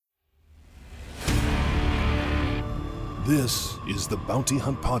This is the Bounty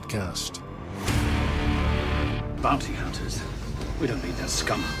Hunt Podcast. Bounty hunters? We don't need that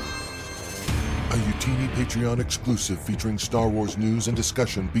scum. A Youtini Patreon exclusive featuring Star Wars news and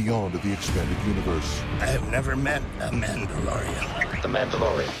discussion beyond the expanded universe. I have never met a Mandalorian. The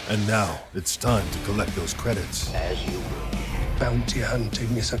Mandalorian. And now it's time to collect those credits. As you will. Bounty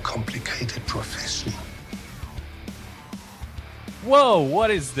hunting is a complicated profession. Whoa, what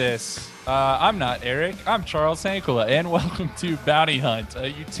is this? I'm not Eric. I'm Charles Hankula, and welcome to Bounty Hunt,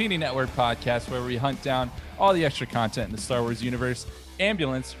 a Youtini Network podcast where we hunt down all the extra content in the Star Wars universe.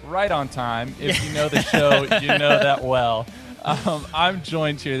 Ambulance, right on time. If you know the show, you know that well. I'm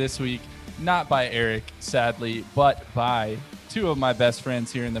joined here this week, not by Eric, sadly, but by two of my best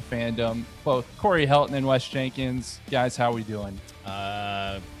friends here in the fandom, both Corey Helton and Wes Jenkins. Guys, how we doing?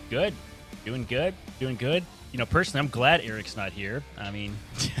 Good. Doing good. You know, personally, I'm glad Eric's not here. I mean,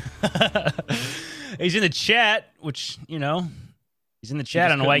 he's in the chat, which, you know, he's in the chat. I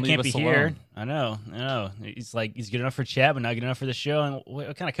don't know why he can't be here. I know. He's like, he's good enough for chat, but not good enough for the show. And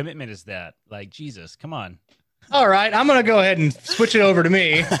what kind of commitment is that? Like, Jesus, come on. All right, I'm gonna go ahead and switch it over to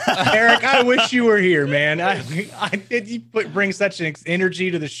me, Eric. I wish you were here, man. You bring such an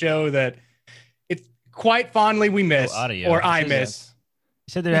energy to the show that it's quite fondly we miss, or I miss.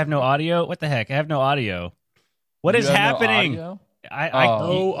 You said they have no audio. What the heck? I have no audio. What is happening? No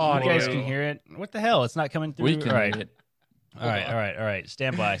audio. You guys can hear it. What the hell? It's not coming through. We can hear it. All right.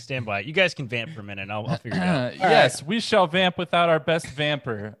 Stand by. You guys can vamp for a minute. I'll figure it out. Yes, we shall vamp without our best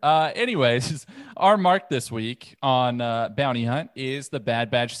vamper. Anyways, our mark this week on Bounty Hunt is the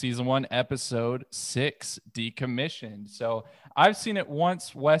Bad Batch Season 1, Episode 6, Decommissioned. So I've seen it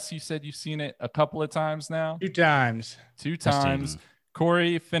once. Wes, you said you've seen it a couple of times now? Two times.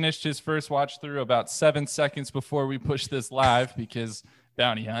 Corey finished his first watch through about 7 seconds before we pushed this live because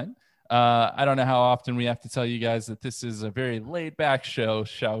Bounty Hunt. I don't know how often we have to tell you guys that this is a very laid back show,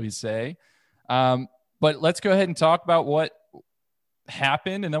 shall we say. But let's go ahead and talk about what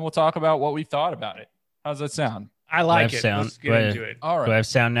happened, and then we'll talk about what we thought about it. How's that sound? I like it. Sound. Let's get into it. All right. Do I have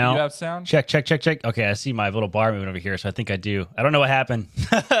sound now? You have sound? Check. Okay, I see my little bar moving over here, so I think I do. I don't know what happened.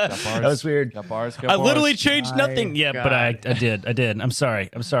 That was weird. Got bars. I literally changed nothing. Yeah, God. but I did. I'm sorry.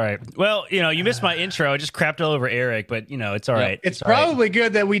 Well, you know, you missed my intro. I just crapped all over Eric, but, you know, it's all right. It's probably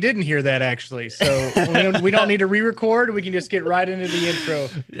good that we didn't hear that, actually. So we don't need to re-record. We can just get right into the intro.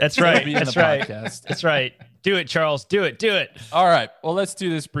 That's right. Podcast. That's right. Do it, Charles. Do it. All right. Well, let's do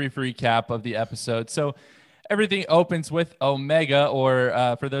this brief recap of the episode. So everything opens with Omega,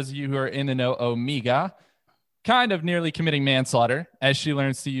 or for those of you who are in the know, Omega, kind of nearly committing manslaughter as she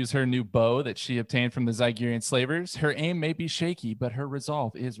learns to use her new bow that she obtained from the Zygerian slavers. Her aim may be shaky, but her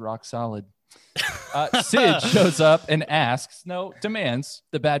resolve is rock solid. Sid shows up and demands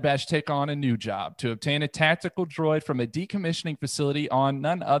the Bad Batch take on a new job to obtain a tactical droid from a decommissioning facility on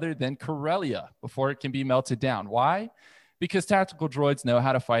none other than Corellia before it can be melted down. Why? Because tactical droids know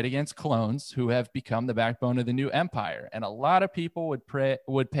how to fight against clones who have become the backbone of the new empire, and a lot of people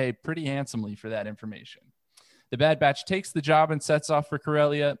would pay pretty handsomely for that information. The Bad Batch takes the job and sets off for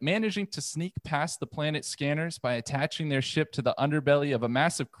Corellia, managing to sneak past the planet scanners by attaching their ship to the underbelly of a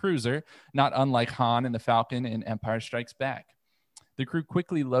massive cruiser, not unlike Han and the Falcon in Empire Strikes Back. The crew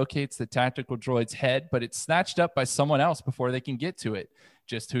quickly locates the tactical droid's head, but it's snatched up by someone else before they can get to it.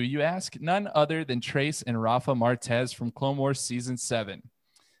 Just who, you ask? None other than Trace and Rafa Martez from Clone Wars Season 7.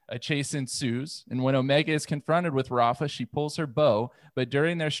 A chase ensues, and when Omega is confronted with Rafa, she pulls her bow, but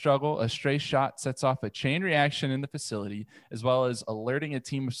during their struggle, a stray shot sets off a chain reaction in the facility, as well as alerting a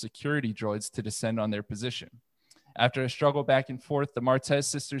team of security droids to descend on their position. After a struggle back and forth, the Martez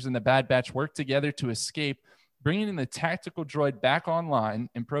sisters and the Bad Batch work together to escape, bringing the tactical droid back online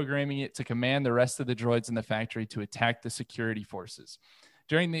and programming it to command the rest of the droids in the factory to attack the security forces.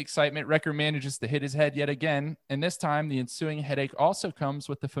 During the excitement, Wrecker manages to hit his head yet again, and this time the ensuing headache also comes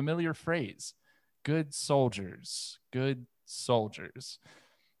with the familiar phrase, good soldiers.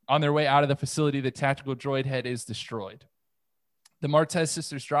 On their way out of the facility, the tactical droid head is destroyed. The Martez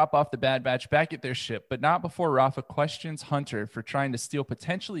sisters drop off the Bad Batch back at their ship, but not before Rafa questions Hunter for trying to steal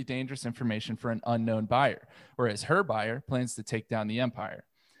potentially dangerous information for an unknown buyer, whereas her buyer plans to take down the Empire.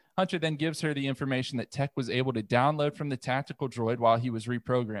 Hunter then gives her the information that Tech was able to download from the tactical droid while he was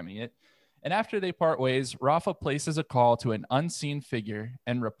reprogramming it. And after they part ways, Rafa places a call to an unseen figure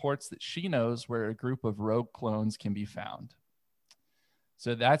and reports that she knows where a group of rogue clones can be found.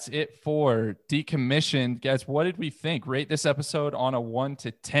 So that's it for Decommissioned. Guys, what did we think? Rate this episode on a 1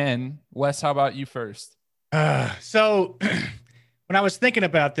 to 10. Wes, how about you first? So when I was thinking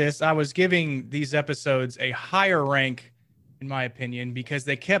about this, I was giving these episodes a higher rank in my opinion, because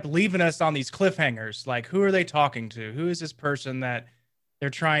they kept leaving us on these cliffhangers. Like, who are they talking to? Who is this person that they're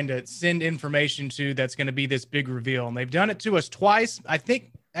trying to send information to that's going to be this big reveal? And they've done it to us twice. I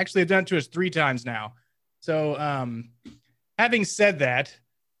think actually they've done it to us 3 times now. So having said that,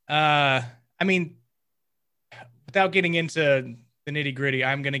 I mean, without getting into the nitty gritty,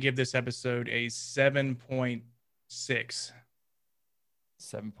 I'm going to give this episode a 7.6.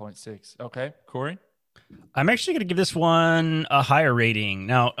 7.6. Okay. Corey? I'm actually going to give this one a higher rating.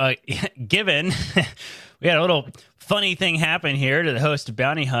 Now, given we had a little funny thing happen here to the host of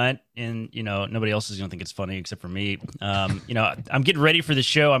Bounty Hunt, and nobody else is going to think it's funny except for me. I'm getting ready for the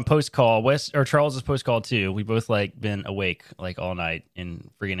show. I'm post call. Charles is post call too. We both been awake all night and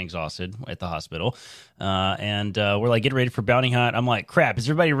freaking exhausted at the hospital, and we're getting ready for Bounty Hunt. I'm like, crap, is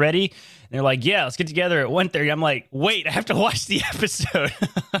everybody ready? And they're like, yeah, let's get together at 1:30. I'm like, wait, I have to watch the episode.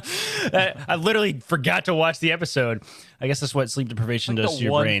 I literally forgot to watch the episode. I guess that's what sleep deprivation does to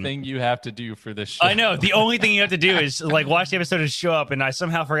your brain. The one thing you have to do for this show. I know. The only thing you have to do is watch the episode and show up, and I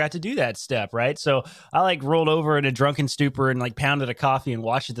somehow forgot to do that step, right? So I rolled over in a drunken stupor and pounded a coffee and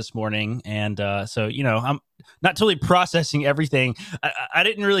watched it this morning. And so I'm not totally processing everything. I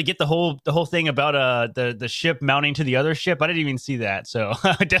didn't really get the whole thing about the ship mounting to the other ship. I didn't even see that. So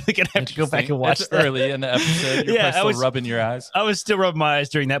I'm definitely gonna have to go back and watch that. Early in the episode. You're probably still rubbing your eyes. I was still rubbing my eyes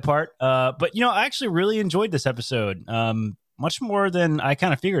during that part. But I actually really enjoyed this episode. Much more than I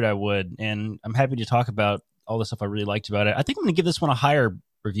kind of figured I would, and I'm happy to talk about all the stuff I really liked about it. I think I'm going to give this one a higher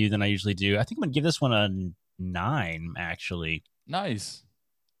review than I usually do. I think I'm going to give this one a 9, actually. Nice.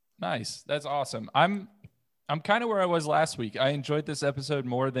 That's awesome. I'm kind of where I was last week. I enjoyed this episode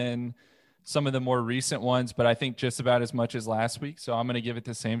more than some of the more recent ones, but I think just about as much as last week. So I'm going to give it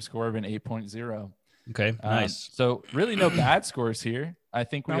the same score of an 8.0. Okay, nice. So really no bad scores here. I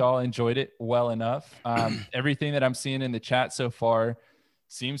think we all enjoyed it well enough. Everything that I'm seeing in the chat so far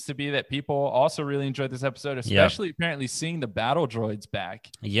seems to be that people also really enjoyed this episode, especially apparently seeing the battle droids back.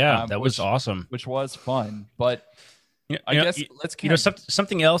 Yeah, that was awesome. Which was fun. But I guess let's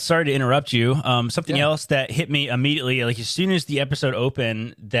something else. Sorry to interrupt you. Something else that hit me immediately, as soon as the episode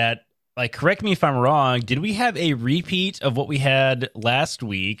opened, that correct me if I'm wrong. Did we have a repeat of what we had last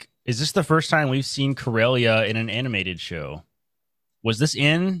week? Is this the first time we've seen Corellia in an animated show? Was this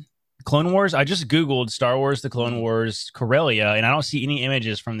in Clone Wars? I just Googled Star Wars: The Clone Wars Corellia, and I don't see any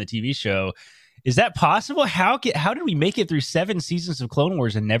images from the TV show. Is that possible? How did we make it through 7 seasons of Clone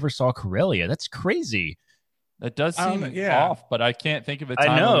Wars and never saw Corellia? That's crazy. That does seem off, but I can't think of a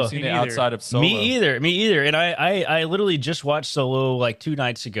time when we've seen it outside of Solo. Me either. And I literally just watched Solo 2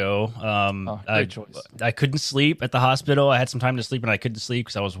 nights ago. Great choice. I couldn't sleep at the hospital. I had some time to sleep, and I couldn't sleep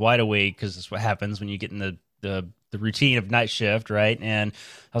because I was wide awake, because that's what happens when you get in the routine of night shift, right? And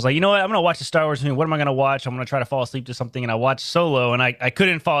I was like, you know what? I'm going to watch a Star Wars movie. What am I going to watch? I'm going to try to fall asleep to something. And I watched Solo, and I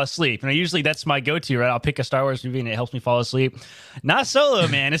couldn't fall asleep. And usually that's my go-to, right? I'll pick a Star Wars movie, and it helps me fall asleep. Not Solo,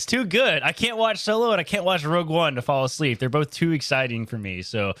 man. It's too good. I can't watch Solo, and I can't watch Rogue One to fall asleep. They're both too exciting for me.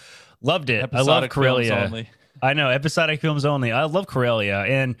 So loved it. Episodic I love Corellia. films only. I know, episodic films only. I love Corellia.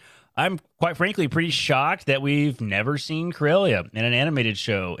 And I'm quite frankly pretty shocked that we've never seen Corellia in an animated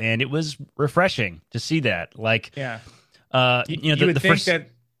show. And it was refreshing to see that. You would think first... that.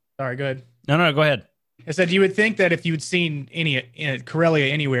 Sorry, go ahead. No, go ahead. I said you would think that if you had seen any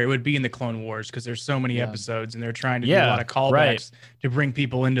Corellia anywhere, it would be in the Clone Wars, because there's so many episodes, and they're trying to do a lot of callbacks to bring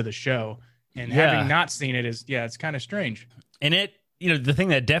people into the show. And having not seen it is, it's kind of strange. And the thing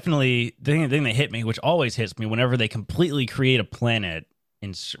that hit me, which always hits me whenever they completely create a planet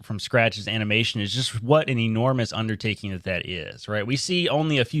from scratch as animation, is just what an enormous undertaking that is, right? We see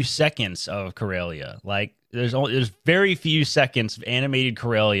only a few seconds of Corellia. There's very few seconds of animated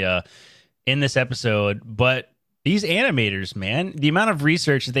Corellia in this episode, but these animators, man, the amount of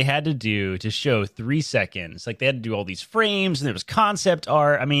research that they had to do to show 3 seconds, they had to do all these frames, and there was concept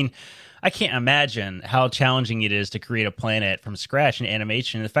art. I mean, I can't imagine how challenging it is to create a planet from scratch in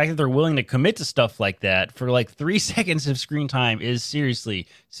animation. And the fact that they're willing to commit to stuff like that for 3 seconds of screen time is seriously,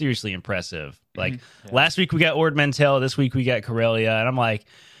 seriously impressive. Last week we got Ord Mantell, this week we got Corellia, and I'm like,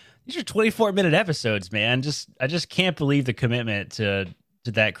 these are 24-minute episodes, man. I just can't believe the commitment to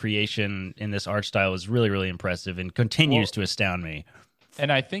that creation in this art style is really, really impressive and continues to astound me.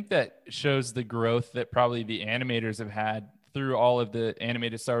 And I think that shows the growth that probably the animators have had through all of the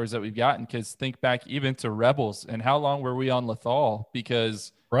animated Star Wars that we've gotten. Because think back even to Rebels, and how long were we on Lothal?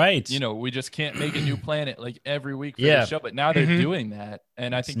 Because we just can't make a new planet every week for the show. But now they're doing that,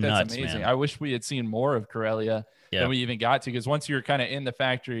 and I think that's amazing. Man. I wish we had seen more of Corellia than we even got to, because once you were kind of in the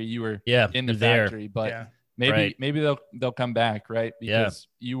factory, you were in the factory. But maybe they'll come back, right? Because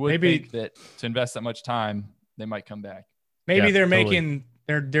you would think that to invest that much time, they might come back. Maybe Yeah, they're totally. making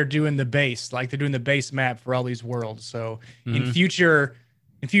they're doing the base, like they're doing the base map for all these worlds. So Mhm.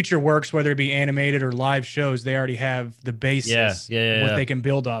 in future works, whether it be animated or live shows, they already have the basis what they can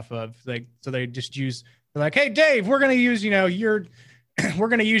build off of. So they just use, they're like, hey Dave, we're gonna use your we're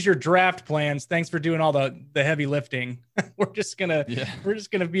gonna use your draft plans. Thanks for doing all the heavy lifting. we're just gonna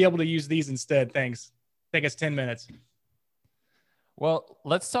be able to use these instead. Thanks. Take us 10 minutes. Well,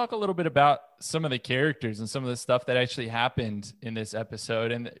 let's talk a little bit about some of the characters and some of the stuff that actually happened in this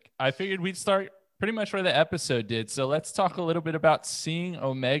episode. And I figured we'd start pretty much where the episode did. So let's talk a little bit about seeing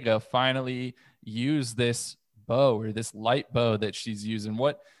Omega finally use this bow, or this light bow that she's using.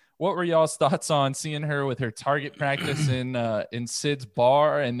 What were y'all's thoughts on seeing her with her target practice in Sid's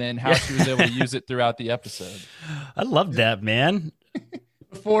bar, and then how she was able to use it throughout the episode? I love that, man.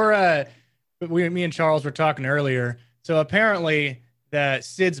 Before me and Charles were talking earlier, so apparently the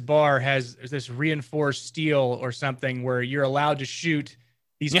Sid's bar has this reinforced steel or something where you're allowed to shoot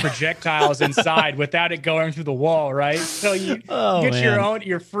these projectiles inside without it going through the wall, right? So you get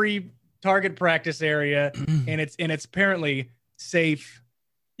your free target practice area, and it's apparently safe.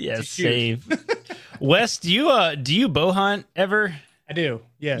 Yeah, safe. Wes, do you bow hunt ever? I do.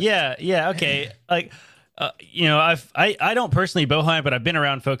 Yes. Yeah. Okay. Like, I don't personally bow hunt, but I've been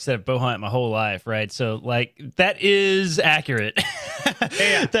around folks that have bow hunt my whole life, right? So like that is accurate.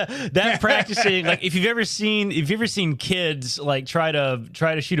 Yeah. that practicing, like if you've ever seen kids like try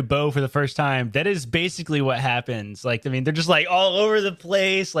to shoot a bow for the first time, that is basically what happens. Like, I mean, they're just like all over the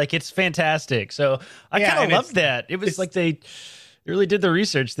place. Like, it's fantastic. So I kind of love that. It was like they really did the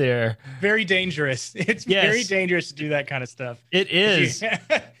research there. Very dangerous. It's very dangerous to do that kind of stuff. It is.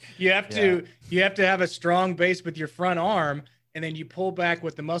 You have to have a strong base with your front arm, and then you pull back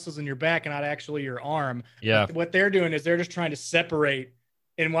with the muscles in your back and not actually your arm. Yeah. What they're doing is they're just trying to separate,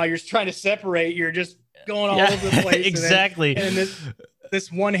 and while you're trying to separate, you're just going all over the place. Exactly. And then this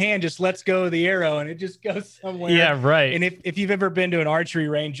one hand just lets go of the arrow, and it just goes somewhere. Yeah, right. And if you've ever been to an archery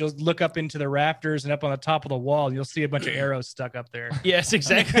range, you'll look up into the rafters and up on the top of the wall, and you'll see a bunch of arrows stuck up there. Yes,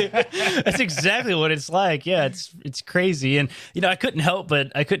 exactly. That's exactly what it's like. Yeah, it's crazy. And I couldn't help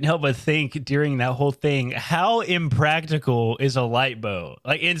but think during that whole thing, how impractical is a light bow?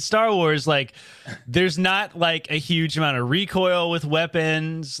 Like in Star Wars, like there's not like a huge amount of recoil with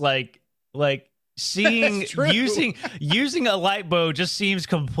weapons, like seeing using a light bow just seems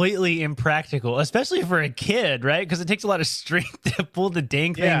completely impractical, especially for a kid, right? Because it takes a lot of strength to pull the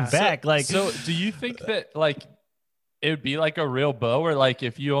dang thing back. So do you think that like it would be like a real bow, or like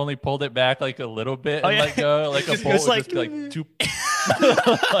if you only pulled it back like a little bit and let go, like a bolt would just be like two.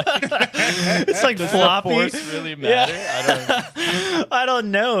 It's like floppy. Does the force really matter? Yeah. I don't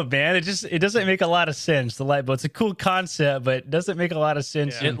know, man. It doesn't make a lot of sense. The light bow. It's a cool concept, but it doesn't make a lot of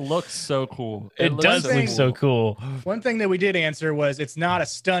sense. Yeah. It looks so cool. It does look so cool. One thing that we did answer was it's not a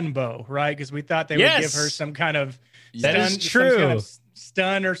stun bow, right? Because we thought they would give her some kind of that is true. Some kind of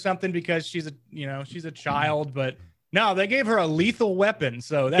stun or something because she's a child, but. No, they gave her a lethal weapon,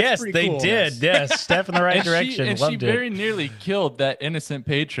 so that's pretty cool. Yes, they did. Yes, step in the right direction. She very nearly killed that innocent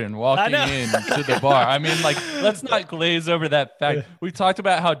patron walking in to the bar. I mean, like, let's not glaze over that fact. We talked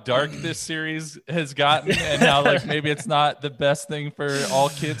about how dark this series has gotten, and how like maybe it's not the best thing for all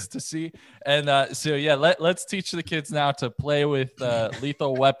kids to see. And let's teach the kids now to play with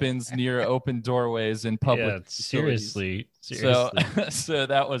lethal weapons near open doorways in public. Seriously. So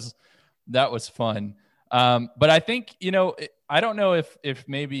that was fun. But I think, I don't know if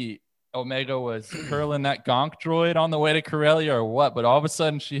maybe Omega was hurling that gonk droid on the way to Corellia or what, but all of a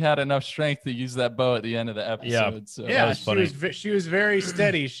sudden she had enough strength to use that bow at the end of the episode. Yeah, that was funny. She was very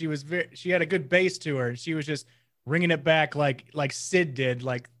steady. She had a good base to her. She was just ringing it back like Sid did,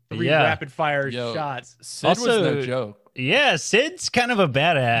 like 3 rapid fire shots. Sid was no joke. Yeah, Sid's kind of a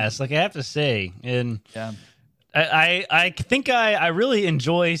badass, like I have to say. And I think I really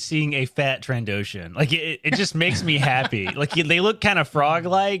enjoy seeing a fat Trandoshan. Like it just makes me happy. Like they look kind of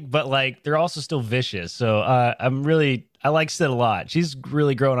frog-like, but like they're also still vicious. So I like Sid a lot. She's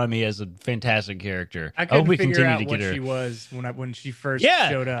really grown on me as a fantastic character. I couldn't figure out what she was when she first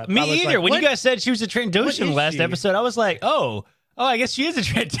showed up. Me either. Like, when you guys said she was a Trandoshan last episode, I was like, oh, I guess she is a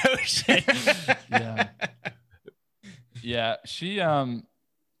Trandoshan. Yeah. She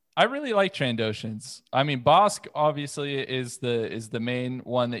I really like Trandoshans. I mean, Bosk obviously is the main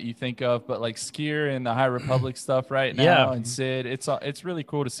one that you think of, but like Skier and the High Republic stuff right now, and Sid, it's really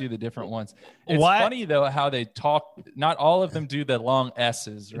cool to see the different ones. It's funny though how they talk. Not all of them do the long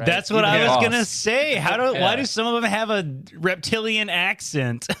S's, right? That's what I was gonna say. Why do some of them have a reptilian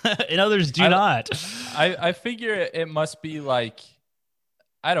accent and others do not? I figure it must be like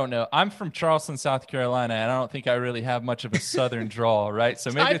I don't know. I'm from Charleston, South Carolina, and I don't think I really have much of a Southern drawl, right?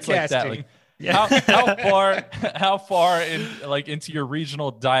 So maybe it's like that. Like, how far into your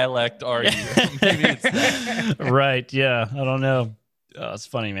regional dialect are you? Maybe it's that. Right. Yeah. I don't know. Oh, it's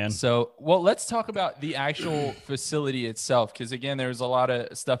funny, man. So, well, let's talk about the actual facility itself, because again, there's a lot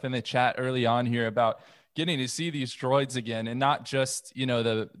of stuff in the chat early on here about getting to see these droids again, and not just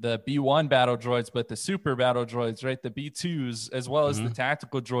the B1 battle droids, but the super battle droids, right? The B2s as well as the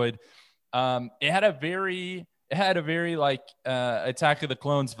tactical droid. It had a very like Attack of the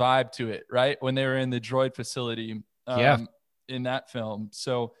Clones vibe to it, right? When they were in the droid facility, in that film.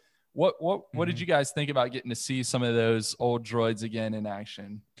 So. What did you guys think about getting to see some of those old droids again in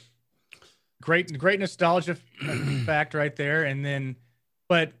action? Great nostalgia fact right there. And then,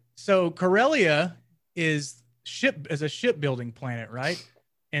 so Corellia is a shipbuilding planet, right?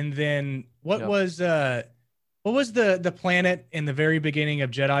 And then what was the planet in the very beginning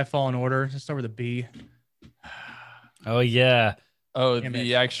of Jedi Fallen Order? Let's start with a B. Oh yeah. Oh,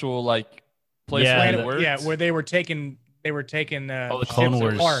 the actual like place where it works? Yeah, where they were taking the Clone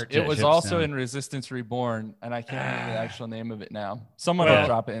Wars apart. It was also in Resistance Reborn, and I can't remember the actual name of it now. Someone will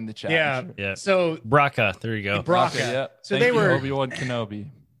drop it in the chat. Yeah, sure. Yeah. So Braca, there you go. Braca. Yeah. So Thank they you, were Obi-Wan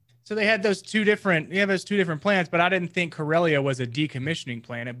Kenobi. So they had those two different planets, but I didn't think Corellia was a decommissioning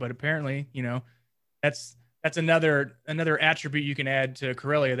planet. But apparently, that's another attribute you can add to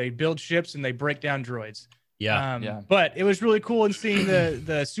Corellia. They build ships and they break down droids. Yeah. But it was really cool in seeing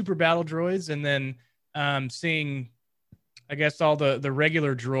the super battle droids, and then seeing, I guess, all the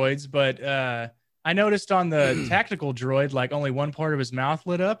regular droids. But I noticed on the tactical droid, like only one part of his mouth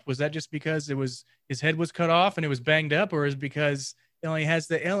lit up. Was that just because his head was cut off and it was banged up, or is it because it only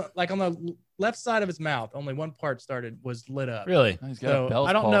has like on the left side of his mouth, only one part was lit up? Really? He's got Bell's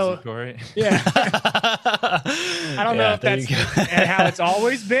I don't palsy, know. Corey. Yeah. I don't know if that's how it's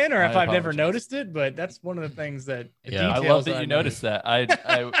always been, or if I've never noticed it, but that's one of the things that. I love that you noticed that. I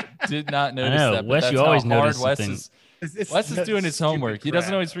did not notice that. Wes, that's you always notice Wes things. Wes is doing his homework. He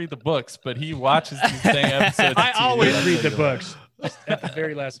doesn't always read the books, but he watches these dang episodes. I always read the books at the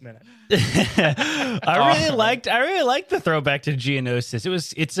very last minute. I really liked the throwback to Geonosis.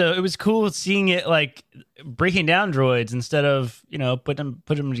 It was cool seeing it like breaking down droids instead of put them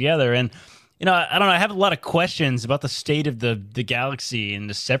together. And I don't know. I have a lot of questions about the state of the galaxy and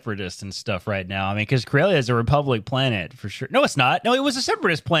the Separatists and stuff right now. I mean, because Corellia is a Republic planet for sure. No, it's not. No, it was a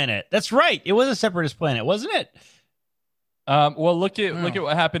Separatist planet. That's right. It was a Separatist planet, wasn't it? Well, look at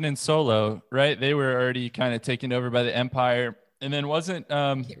what happened in Solo, right? They were already kind of taken over by the Empire, and then I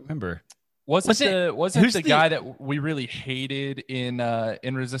can't remember. Wasn't the guy that we really hated in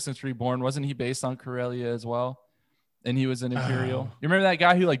Resistance Reborn? Wasn't he based on Corellia as well? And he was an Imperial. You remember that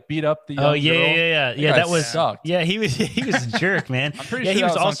guy who like beat up the young girl? Yeah. That was sucked. Yeah, he was a jerk, man. I'm pretty sure he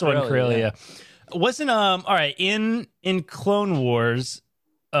was that also on Corellia. Wasn't all right in Clone Wars?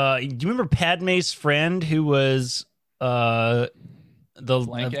 Do you remember Padme's friend who was the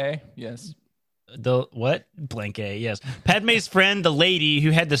Blank A? Yes. The what? Blank A, yes. Padme's friend, the lady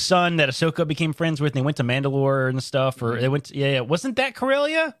who had the son that Ahsoka became friends with, and they went to Mandalore and stuff, or they went to, Wasn't that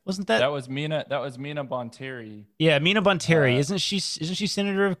Corellia? Wasn't that? That was Mina Bonteri. Yeah, Mina Bonteri. Isn't she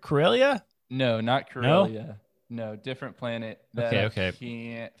Senator of Corellia? No, not Corellia. No, different planet that I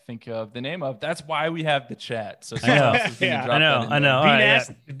can't think of the name of. That's why we have the chat. So I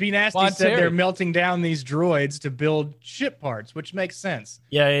know. Be Nasty said they're melting down these droids to build ship parts, which makes sense.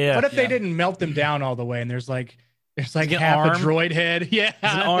 Yeah. What if they didn't melt them down all the way and there's like an half arm? A droid head? Yeah,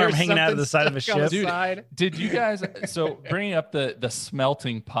 there's an arm hanging out of the side of a ship. Dude, did you guys? So bringing up the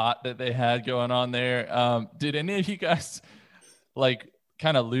smelting pot that they had going on there, did any of you guys like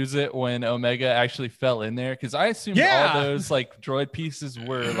kind of lose it when Omega actually fell in there? Because I assumed all those like droid pieces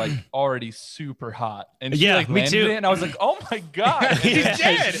were like already super hot, and she like landed it, and I was like, oh my god, he's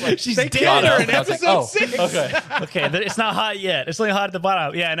dead. She's dead. Her in episode 6. Okay, it's not hot yet. It's only hot at the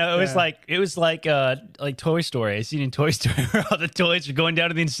bottom. Yeah, no, it was like Toy Story. I seen in Toy Story where all the toys are going down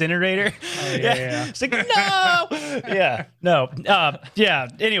to the incinerator. It's like no.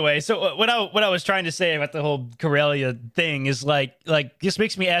 Anyway, so what I was trying to say about the whole Corellia thing is like this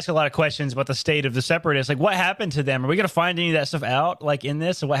makes me ask a lot of questions about the state of the Separatists. Like, what happened to them? Are we going to find any of that stuff out, like in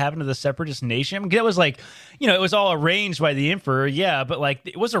this? And what happened to the Separatist nation? It was like, it was all arranged by the Emperor, but like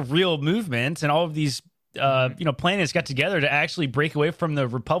it was a real movement, and all of these planets got together to actually break away from the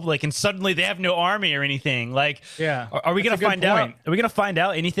Republic, and suddenly they have no army or anything. Like, are we going to find out? Are we going to find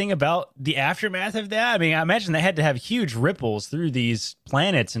out anything about the aftermath of that? I mean, I imagine they had to have huge ripples through these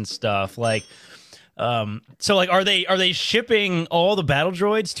planets and stuff. Like, so like, are they shipping all the battle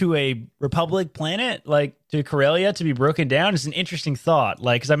droids to a Republic planet, like to Corellia to be broken down is an interesting thought.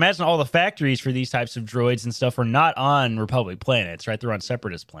 Like, because I imagine all the factories for these types of droids and stuff are not on Republic planets, right? They're on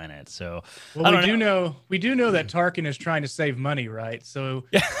Separatist planets. So, well, we do know that Tarkin is trying to save money, right? So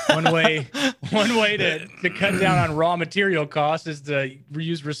one way to cut down on raw material costs is to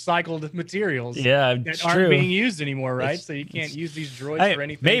reuse recycled materials. Yeah, that aren't being used anymore, right? So you can't use these droids for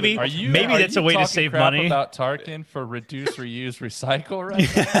anything. Maybe that's a way to save money. About Tarkin for reduce, reuse, recycle, right?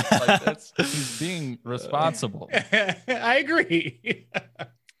 Like he's being responsible. I agree.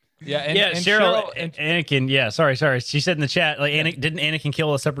 And Cheryl and Anakin. Yeah, sorry. She said in the chat, like, didn't Anakin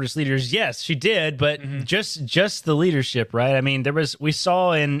kill the Separatist leaders? Yes, she did, but just the leadership, right? I mean, we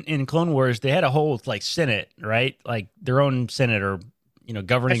saw in Clone Wars they had a whole like Senate, right? Like their own Senate or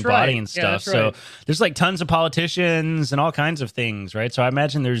governing body and stuff. Yeah, right. So there's like tons of politicians and all kinds of things, right? So I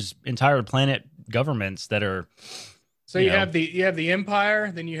imagine there's entire planet governments that are. So you have the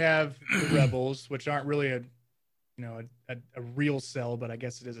Empire, then you have the Rebels, which aren't really a real cell, but I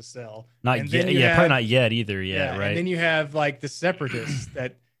guess it is a cell. Not yet. Yeah, probably not yet either. Yeah, right. And then you have like the Separatists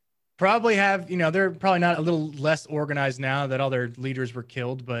that probably have, they're probably not a little less organized now that all their leaders were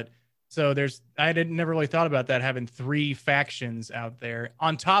killed, but so never really thought about that, having 3 factions out there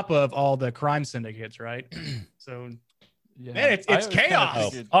on top of all the crime syndicates, right? So. Yeah. Man, it's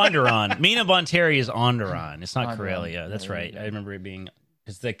chaos. Onderon. Mina Bonteri is Onderon. It's not Onderon. Corellia. That's right. I remember it being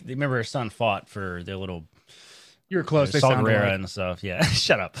because they remember her son fought for their little. You were close. Saw Gerrera and stuff. Yeah,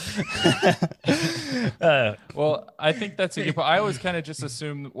 shut up. Well, I think that's a good point. I always kind of just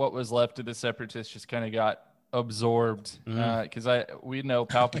assumed what was left of the Separatists just kind of got absorbed because we know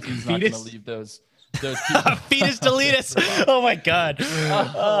Palpatine's not going to leave those people. Fetus Deletus. Oh my God.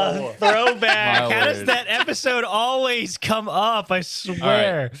 Throwback. How does that episode always come up? I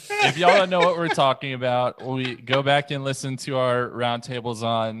swear. Right. If y'all don't know what we're talking about, we go back and listen to our roundtables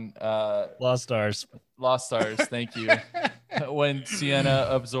on Lost Stars. Lost Stars. Thank you. When Sienna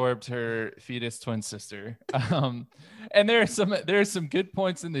absorbed her fetus twin sister. And there are some good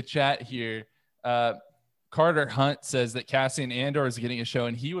points in the chat here. Carter Hunt says that Cassian Andor is getting a show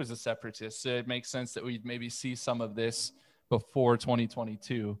and he was a Separatist. So it makes sense that we'd maybe see some of this before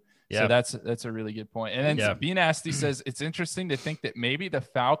 2022. So that's a really good point. And then B Nasty says it's interesting to think that maybe the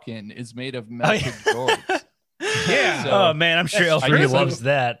Falcon is made of melted droids. Yeah. So, man, I'm sure L3 loves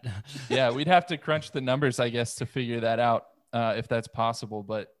that. Yeah, we'd have to crunch the numbers, I guess, to figure that out if that's possible.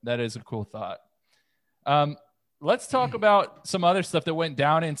 But that is a cool thought. Let's talk about some other stuff that went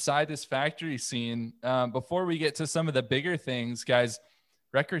down inside this factory scene. Before we get to some of the bigger things, guys,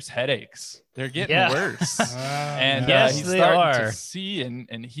 Wrecker's headaches, they're getting worse. And he's starting to see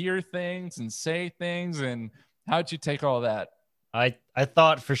and hear things and say things. And how'd you take all that? I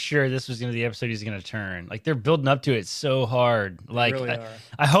thought for sure this was going to be the episode he's going to turn. Like, they're building up to it so hard. Like, really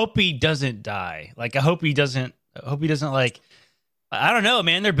I hope he doesn't die. Like, I hope he doesn't like... I don't know,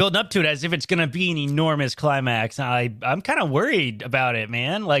 man. They're building up to it as if it's going to be an enormous climax. I'm kind of worried about it,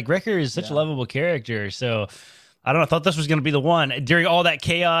 man. Like, Wrecker is such a lovable character. So, I don't know. I thought this was going to be the one. During all that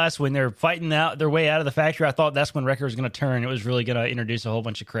chaos, when they're fighting out their way out of the factory, I thought that's when Wrecker was going to turn. It was really going to introduce a whole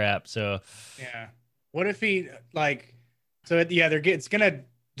bunch of crap. So, yeah. What if he, like... So, it's going to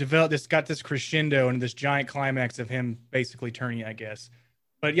develop this, got this crescendo and this giant climax of him basically turning, I guess.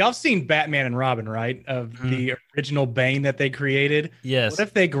 But y'all seen Batman and Robin, right? Of the original Bane that they created. Yes. What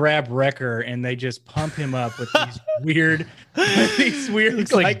if they grab Wrecker and they just pump him up with these weird,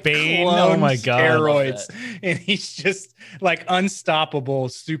 looks like Bane. Oh my God, steroids, and he's just like unstoppable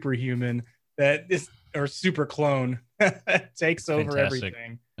superhuman or super clone takes over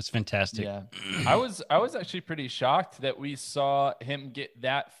everything. That's fantastic. Yeah, I was actually pretty shocked that we saw him get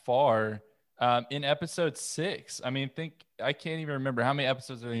that far. In episode 6, I mean, I can't even remember how many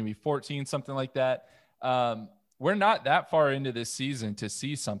episodes are going to be, 14, something like that. We're not that far into this season to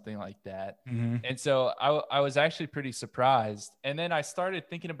see something like that. Mm-hmm. And so I was actually pretty surprised. And then I started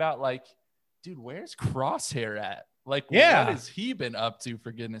thinking about like, dude, where's Crosshair at? Like, what has he been up to,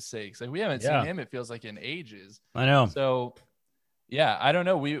 for goodness sakes? Like, we haven't seen him, it feels like, in ages. I know. So, yeah, I don't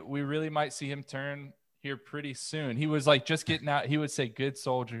know. We really might see him turn here pretty soon. He was like just getting out. He would say good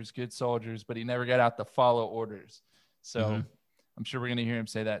soldiers, but he never got out to follow orders. So I'm sure we're going to hear him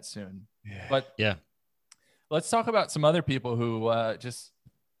say that soon. Yeah. But let's talk about some other people who just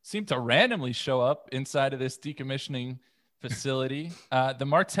seem to randomly show up inside of this decommissioning facility. The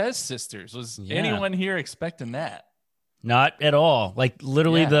Martez sisters. Was anyone here expecting that? Not at all. Like,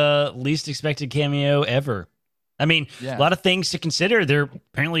 literally the least expected cameo ever. I mean, a lot of things to consider. They're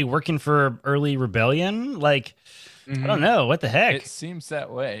apparently working for early rebellion. Like, I don't know. What the heck? It seems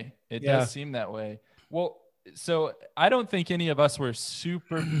that way. It does seem that way. Well, so I don't think any of us were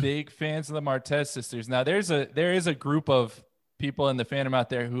super big fans of the Martez sisters. Now there is a group of people in the fandom out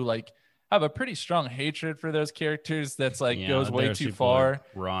there who like have a pretty strong hatred for those characters. That's like goes way too far.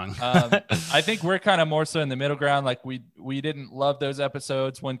 Wrong. I think we're kind of more so in the middle ground. Like we didn't love those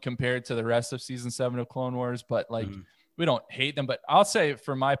episodes when compared to the rest of season 7 of Clone Wars, but like we don't hate them. But I'll say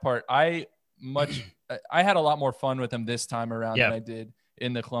for my part, I had a lot more fun with them this time around than I did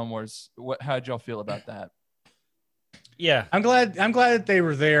in the Clone Wars. How'd y'all feel about that? Yeah, I'm glad that they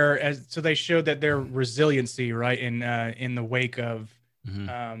were there, so they showed that their resiliency, right, in the wake of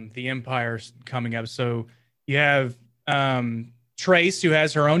the Empire coming up. So you have Trace, who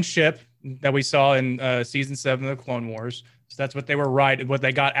has her own ship that we saw in season 7 of the Clone Wars. So that's what they were what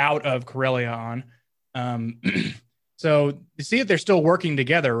they got out of Corellia on. So you see that they're still working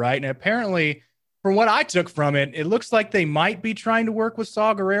together, right? And apparently, from what I took from it, it looks like they might be trying to work with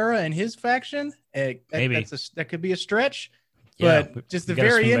Saw Gerrera and his faction. Maybe that could be a stretch. Yeah, but just the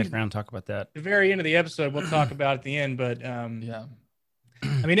very end, around, talk about that. The very end of the episode, we'll talk about at the end. But yeah,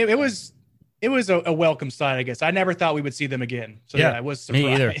 I mean, it was a welcome sight, I guess. I never thought we would see them again. So yeah, I was surprised.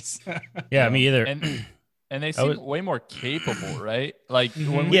 Me either. Yeah, me either. And they seem way more capable, right? Like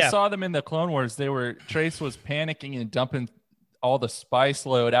when we saw them in the Clone Wars, Trace was panicking and dumping all the spice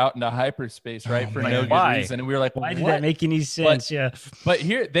load out into hyperspace, right? For no good reason. And we were like, why did that make any sense? But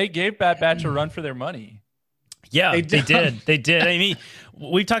here they gave Bad Batch a run for their money. Yeah, they did. They did. I mean,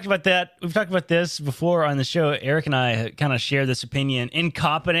 we've talked about that. We've talked about this before on the show. Eric and I kind of share this opinion.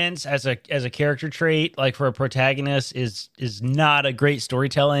 Incompetence as a character trait, like for a protagonist, is not a great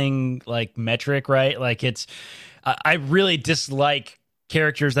storytelling like metric, right? Like I really dislike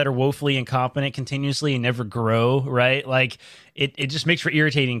characters that are woefully incompetent continuously and never grow, right? Like it just makes for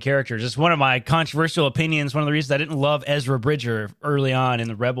irritating characters. It's one of my controversial opinions. One of the reasons I didn't love Ezra Bridger early on in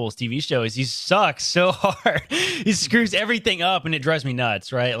the Rebels TV show is he sucks so hard. He screws everything up and it drives me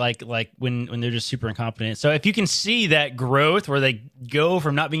nuts, right? Like when they're just super incompetent. So if you can see that growth where they go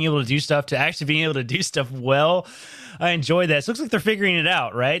from not being able to do stuff to actually being able to do stuff well, I enjoy that. So it looks like they're figuring it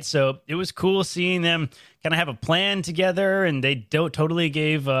out, right? So it was cool seeing them kind of have a plan together, and they totally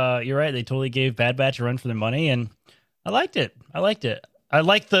gave you're right, they totally gave Bad Batch a run for their money, and I liked it. I like the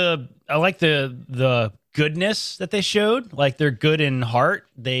goodness that they showed. Like they're good in heart.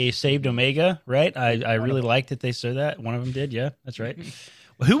 They saved Omega, right? I really liked that they said that. One of them did, yeah, that's right.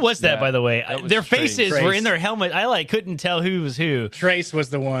 Who was that, by the way? Their faces were in their helmet. I couldn't tell who was who. Trace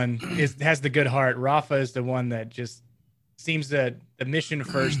was the one has the good heart. Rafa is the one that just seems that the mission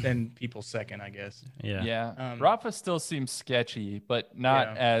first, then people second, I guess. Yeah. Rafa still seems sketchy, but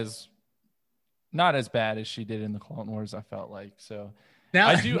not as bad as she did in the Clone Wars, I felt like. So now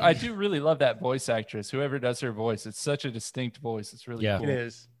I do really love that voice actress. Whoever does her voice, it's such a distinct voice. It's really cool. It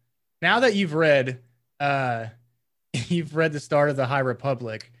is. Now that you've read the start of the High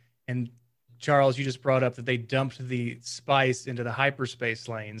Republic, and Charles, you just brought up that they dumped the spice into the hyperspace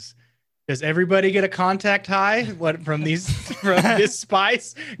lanes. Does everybody get a contact high? From this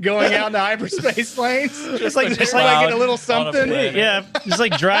spice going out in the hyperspace lanes? Just like get a little something. Yeah, just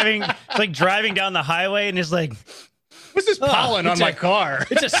like driving. It's like driving down the highway, and it's like, what's this pollen on my car?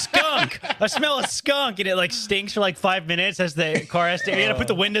 It's a skunk. I smell a skunk, and it like stinks for like 5 minutes as the car has to. You gotta put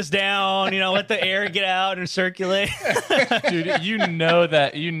the windows down. Let the air get out and circulate. Dude, you know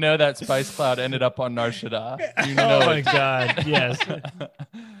that spice cloud ended up on Nar Shaddaa. Oh my god, yes.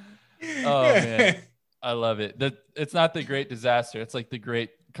 Oh man, I love it. It's not the great disaster. It's like the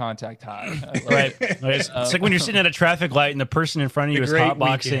great contact high. Right. It's like when you're sitting at a traffic light and the person in front of you is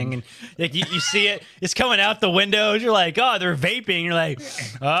hotboxing, and like you see it. It's coming out the windows. You're like, oh, they're vaping. You're like,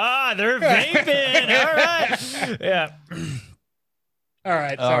 they're vaping. All right. Yeah. All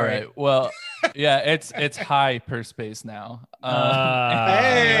right. Sorry. All right. Well, yeah, it's hyperspace now.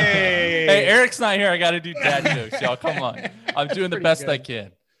 Hey, Eric's not here. I got to do dad jokes, y'all. Come on. I'm doing the best I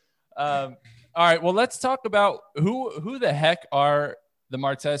can. All right. Well, let's talk about who the heck are the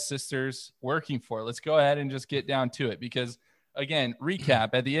Martez sisters working for. Let's go ahead and just get down to it, because again, recap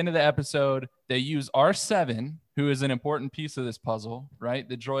at the end of the episode, they use R7, who is an important piece of this puzzle, right?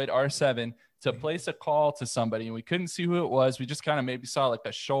 The droid R7, to place a call to somebody, and we couldn't see who it was. We just kind of maybe saw like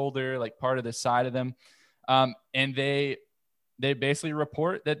a shoulder, like part of the side of them. And they basically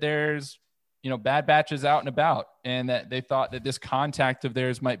report that there's Bad Batches out and about, and that they thought that this contact of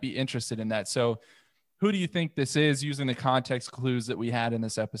theirs might be interested in that. So who do you think this is, using the context clues that we had in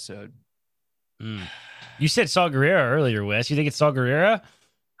this episode? You said Saw Gerrera earlier, Wes. You think it's Saw Gerrera?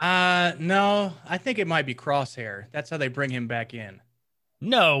 No, I think it might be Crosshair. That's how they bring him back in.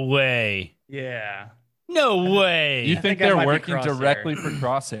 No way. Yeah. No way. You think they're working directly for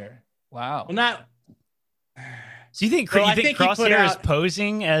Crosshair? Wow. Well, So you think So I you think think he put Crosshair is out-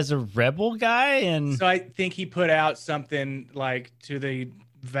 posing as a rebel guy? And So I think he put out something like to the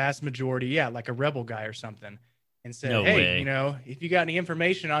vast majority, like a rebel guy or something, and said, No "Hey, way. if you got any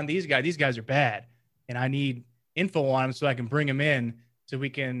information on these guys are bad, and I need info on them so I can bring them in, so we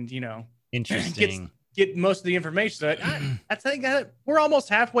can, interesting. get most of the information." So I think that we're almost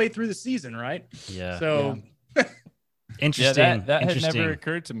halfway through the season, right? Yeah. So Interesting. Yeah, that had Interesting. never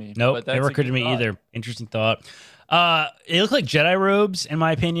occurred to me. Nope, but that's never a occurred to good me thought. either. Interesting thought. It looked like Jedi robes, in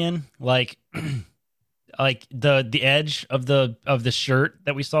my opinion. Like, like the edge of the shirt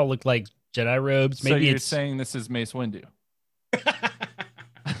that we saw looked like Jedi robes. So Maybe you're it's. saying this is Mace Windu?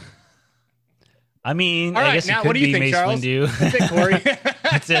 I mean, all I right, guess it now could what do you be think, Mace Charles? Windu. That's it,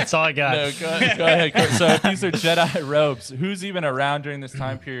 Corey. That's all I got. No, go ahead. Corey. So if these are Jedi robes, who's even around during this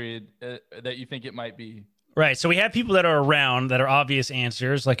time period that you think it might be? Right. So we have people that are around that are obvious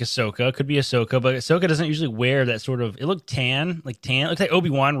answers, like Ahsoka. Could be Ahsoka, but Ahsoka doesn't usually wear that sort of. It looked tan. It looks like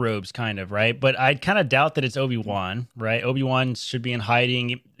Obi-Wan robes, kind of, right? But I kind of doubt that it's Obi-Wan, right? Obi-Wan should be in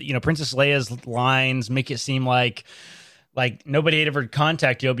hiding. Princess Leia's lines make it seem like nobody had ever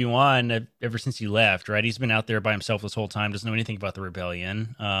contacted Obi-Wan ever since he left, right? He's been out there by himself this whole time, doesn't know anything about the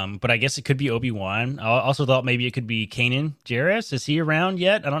rebellion. But I guess it could be Obi-Wan. I also thought maybe it could be Kanan Jarrus. Is he around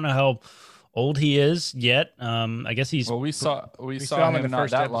yet? I don't know how old he is yet. I guess he's. Well, we saw saw him in him the not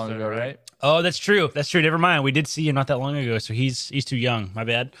first that long episode, ago, right? right? Oh, that's true. That's true. Never mind. We did see him not that long ago, so he's too young. My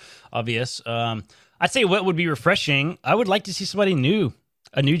bad. Obvious. I'd say what would be refreshing. I would like to see somebody new.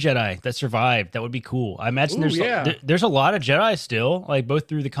 A new Jedi that survived. That would be cool. I imagine there's a lot of Jedi still, like both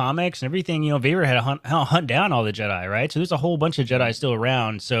through the comics and everything. Vader had to hunt down all the Jedi, right? So there's a whole bunch of Jedi still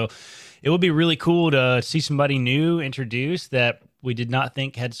around. So it would be really cool to see somebody new introduced that we did not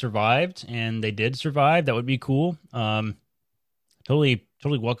think had survived, and they did survive. That would be cool. Totally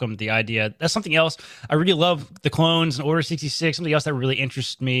welcome the idea. That's something else. I really love the clones and Order 66. Something else that really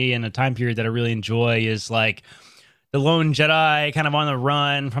interests me in a time period that I really enjoy is like the lone Jedi kind of on the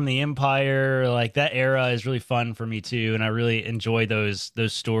run from the Empire. Like that era is really fun for me too, and I really enjoy those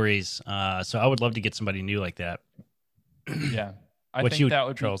stories. So I would love to get somebody new like that. Yeah, I What think you, that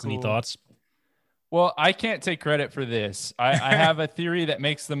would Charles? be cool. Any thoughts? Well, I can't take credit for this. I have a theory that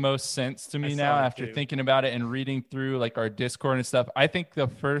makes the most sense to me I now saw it after too. thinking about it and reading through like our Discord and stuff. I think the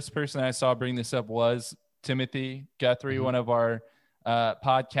first person I saw bring this up was Timothy Guthrie, one of our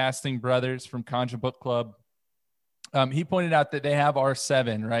podcasting brothers from Conjure Book Club. He pointed out that they have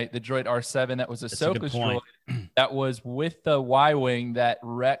R7, right? The droid R7 that was That's a good Ahsoka's point. droid that was with the Y-Wing that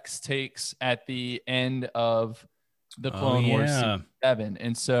Rex takes at the end of the Clone Wars Season 7.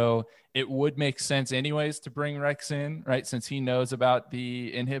 And so it would make sense anyways to bring Rex in, right? Since he knows about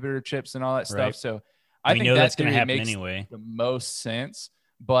the inhibitor chips and all that stuff. Right. So I We think know that that's going to theory happen makes anyway. the most sense.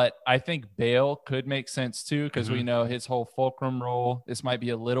 But I think Bale could make sense too, because Mm-hmm. we know his whole fulcrum role. This might be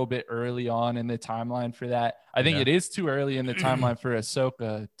a little bit early on in the timeline for that. I think it is too early in the timeline for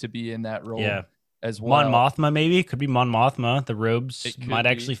Ahsoka to be in that role Yeah. as well. Mon Mothma, maybe. Could be Mon Mothma. The robes It could might be.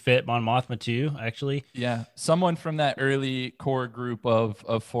 actually fit Mon Mothma too, actually. Yeah, someone from that early core group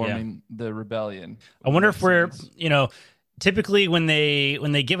of forming the rebellion. I wonder if Makes we're, sense. typically when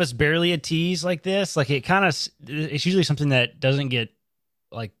they give us barely a tease like this, like it's usually something that doesn't get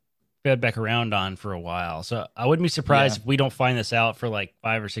like fed back around on for a while. So I wouldn't be surprised if we don't find this out for like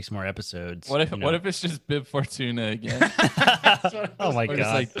 5 or 6 more episodes. What if it's just Bib Fortuna again? Oh my Or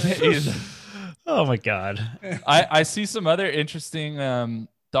just god. like, Oh my god. I see some other interesting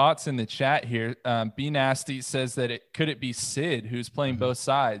thoughts in the chat here. B Nasty says that it be Sid who's playing both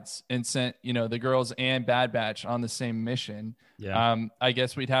sides and sent the girls and Bad Batch on the same mission. Yeah. I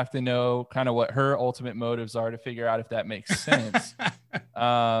guess we'd have to know kind of what her ultimate motives are to figure out if that makes sense.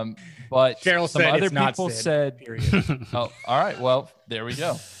 But Cheryl some said other it's not people Sid, said, period. "Oh, all right, well there we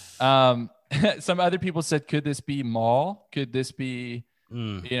go." Some other people said, "Could this be Maul? Could this be?"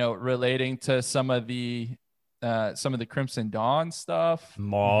 Relating to some of the Crimson Dawn stuff.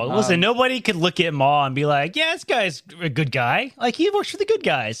 Maul. Listen, nobody could look at Maul and be like, "Yeah, this guy's a good guy. Like he works for the good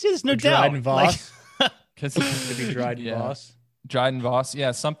guys. There's no doubt." Dryden Voss. Because Could be Dryden Voss. Dryden Voss,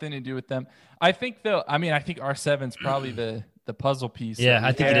 yeah, something to do with them. I think though. I mean, I think R7's probably the puzzle piece. Yeah, that we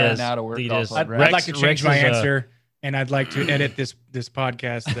I think have it right is. Now to I work think it off is. of, I'd right? like to change Rex my is, answer, and I'd like to edit this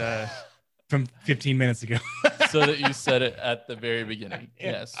podcast from 15 minutes ago. So that you said it at the very beginning.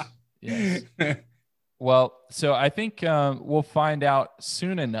 Yes. Well, so I think we'll find out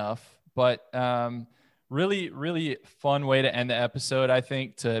soon enough, but really, really fun way to end the episode, I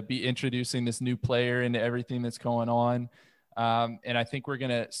think, to be introducing this new player into everything that's going on. And I think we're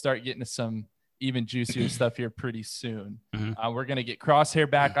going to start getting to some even juicier stuff here pretty soon. Mhm. We're going to get Crosshair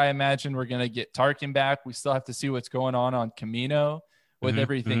back, I imagine. We're going to get Tarkin back. We still have to see what's going on Camino with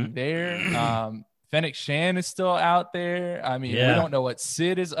everything there. Fennec Shan is still out there. I mean, we don't know what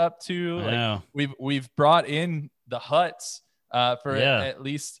Sid is up to. Like, we've brought in the Hutts for at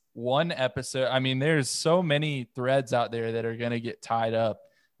least one episode. I mean, there's so many threads out there that are going to get tied up.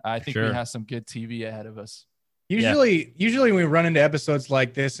 I think we have some good TV ahead of us. Usually when we run into episodes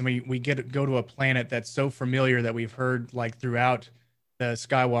like this and we go to a planet that's so familiar that we've heard like throughout the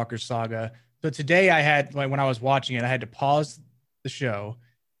Skywalker saga. So today I had, like, when I was watching it, I had to pause the show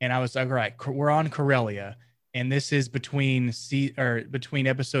and I was like, all right, we're on Corellia, and this is between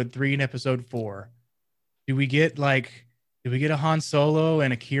episode 3 and episode 4. Do we get a Han Solo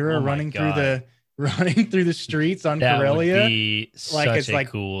and Akira running through the streets on Corellia? Would be such a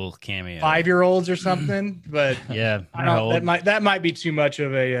cool cameo. 5-year-olds or something, but yeah, I don't. That might be too much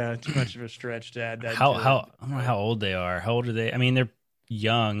of a stretch to add that. I don't know how old they are. How old are they? I mean, they're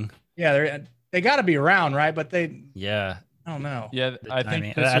young. Yeah, they got to be around, right? But I don't know. Yeah, I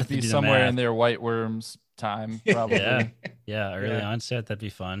think this would be somewhere in their White Worms time, probably. Early onset, that'd be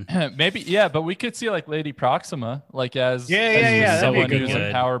fun. Maybe, but we could see like Lady Proxima, like as someone who's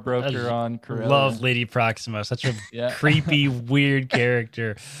a power broker on Corellia. Love Lady Proxima, such a creepy, weird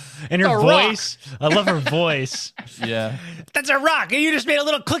character, and her voice. I love her voice. Yeah, that's a rock, and you just made a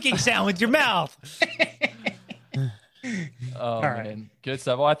little clicking sound with your mouth. Oh, man. Good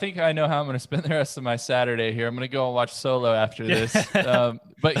stuff. Well, I think I know how I'm going to spend the rest of my Saturday here. I'm going to go and watch Solo after this.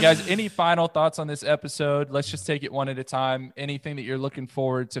 But guys, any final thoughts on this episode? Let's just take it one at a time. Anything that you're looking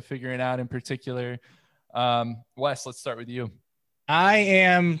forward to figuring out in particular? Wes, let's start with you.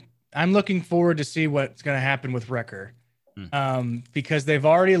 I'm looking forward to see what's going to happen with Wrecker, because they've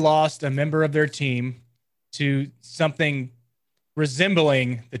already lost a member of their team to something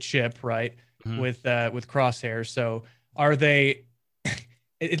resembling the chip, right? With Crosshair. So are they?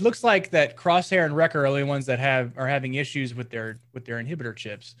 It looks like that Crosshair and Wrecker are the only ones that are having issues with their inhibitor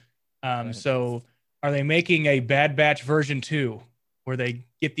chips. So are they making a Bad Batch version 2 where they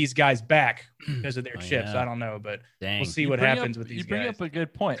get these guys back because of their chips? I don't know, but we'll see what happens with these guys. You bring up a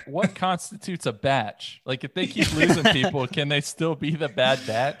good point. What constitutes a batch? Like, if they keep losing people, can they still be the Bad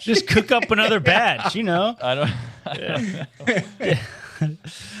Batch? Just cook up another batch, you know? I don't know.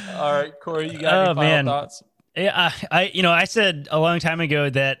 All right, Corey, you got any final thoughts? Yeah, I said a long time ago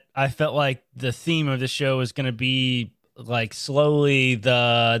that I felt like the theme of the show was going to be like slowly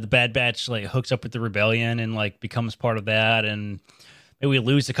the Bad Batch like hooks up with the rebellion and like becomes part of that, and maybe we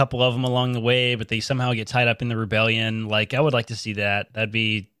lose a couple of them along the way, but they somehow get tied up in the rebellion. Like, I would like to see that. That'd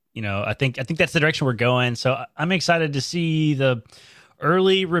be, I think that's the direction we're going. So I'm excited to see the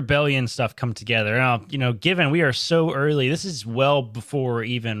early rebellion stuff come together. Now, given we are so early, this is well before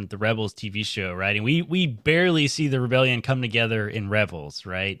even the Rebels TV show, right? And we barely see the rebellion come together in Rebels,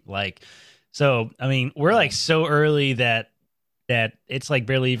 right? Like, so I mean, we're like so early that it's like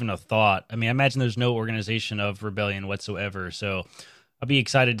barely even a thought. I mean, I imagine there's no organization of rebellion whatsoever. So I'll be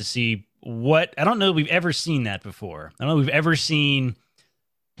excited to see I don't know if we've ever seen that before. I don't know if we've ever seen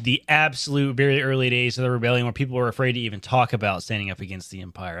the absolute very early days of the rebellion where people were afraid to even talk about standing up against the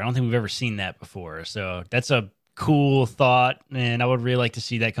Empire. I don't think we've ever seen that before. So that's a cool thought, and I would really like to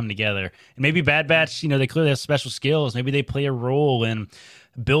see that come together. And maybe Bad Batch, they clearly have special skills. Maybe they play a role in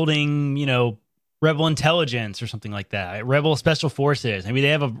building, rebel intelligence or something like that. Rebel special forces. Maybe they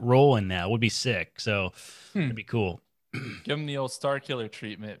have a role in that. It would be sick. So it'd be cool. Give them the old Star Killer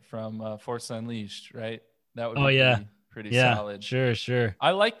treatment from Force Unleashed, right? That would be pretty solid. Sure.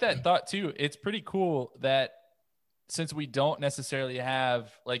 I like that thought too. It's pretty cool that since we don't necessarily have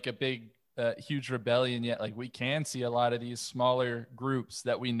like a big, huge rebellion yet, like we can see a lot of these smaller groups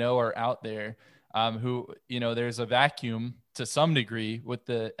that we know are out there, who, there's a vacuum to some degree with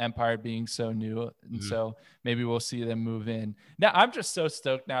the Empire being so new. And so maybe we'll see them move in. Now, I'm just so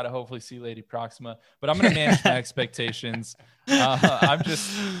stoked now to hopefully see Lady Proxima, but I'm going to manage my expectations. I'm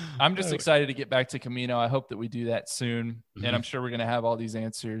just excited to get back to Camino. I hope that we do that soon. And I'm sure we're going to have all these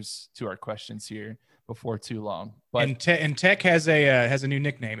answers to our questions here before too long. But and Tech has a new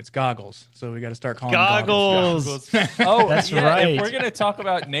nickname. It's Goggles. So we got to start calling Goggles. Oh, that's right. If we're gonna talk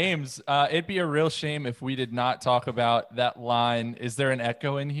about names, it'd be a real shame if we did not talk about that line. Is there an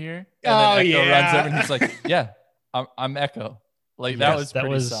Echo in here? And then Echo runs over and he's like, "Yeah, I'm Echo." Like that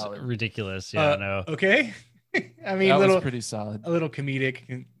was solid. Ridiculous. Yeah, no. Okay. I mean, that was pretty solid. A little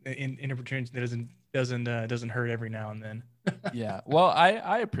comedic interpretation that doesn't hurt every now and then. Yeah, well,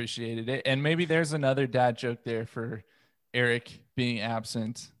 I appreciated it, and maybe there's another dad joke there for Eric being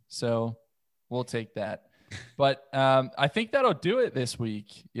absent, so we'll take that. But I think that'll do it this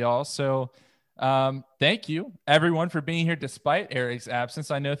week, y'all. So Thank you, everyone, for being here despite Eric's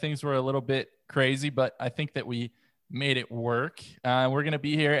absence. I know things were a little bit crazy, but I think that we made it work. We're going to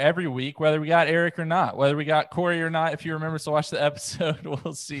be here every week, whether we got Eric or not, whether we got Corey or not. If you remember to watch the episode,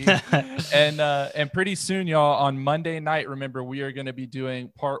 we'll see. And pretty soon, y'all, on Monday night, remember, we are going to be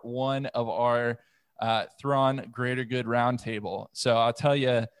doing part 1 of our Thrawn Greater Good Roundtable. So I'll tell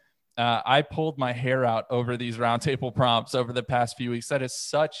you, I pulled my hair out over these roundtable prompts over the past few weeks. That is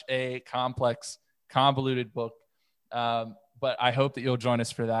such a complex, convoluted book. But I hope that you'll join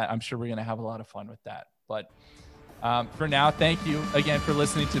us for that. I'm sure we're going to have a lot of fun with that. But for now, thank you again for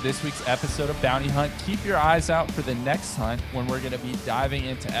listening to this week's episode of Bounty Hunt. Keep your eyes out for the next hunt when we're going to be diving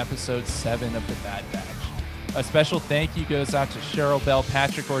into episode 7 of The Bad Batch. A special thank you goes out to Cheryl Bell,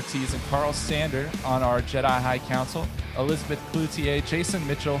 Patrick Ortiz, and Carl Sander on our Jedi High Council, Elizabeth Cloutier, Jason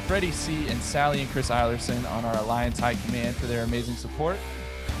Mitchell, Freddie C., and Sally and Chris Eilerson on our Alliance High Command for their amazing support.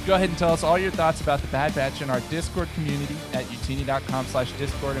 Go ahead and tell us all your thoughts about The Bad Batch in our Discord community at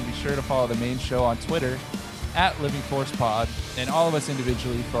utini.com/Discord, and be sure to follow the main show on Twitter at Living Force Pod, and all of us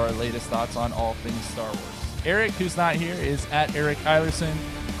individually for our latest thoughts on all things Star Wars. Eric, who's not here, is at Eric Eilerson.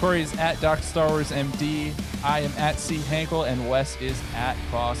 Corey is at Dr. Star Wars MD. I am at C. Hankel, and Wes is at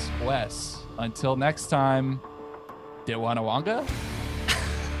Boss Wes. Until next time, Dewanawanga?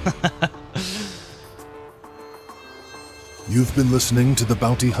 You've been listening to the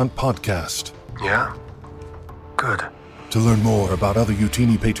Bounty Hunt Podcast. Yeah? Good. To learn more about other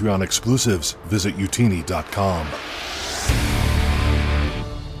Utini Patreon exclusives, visit utini.com.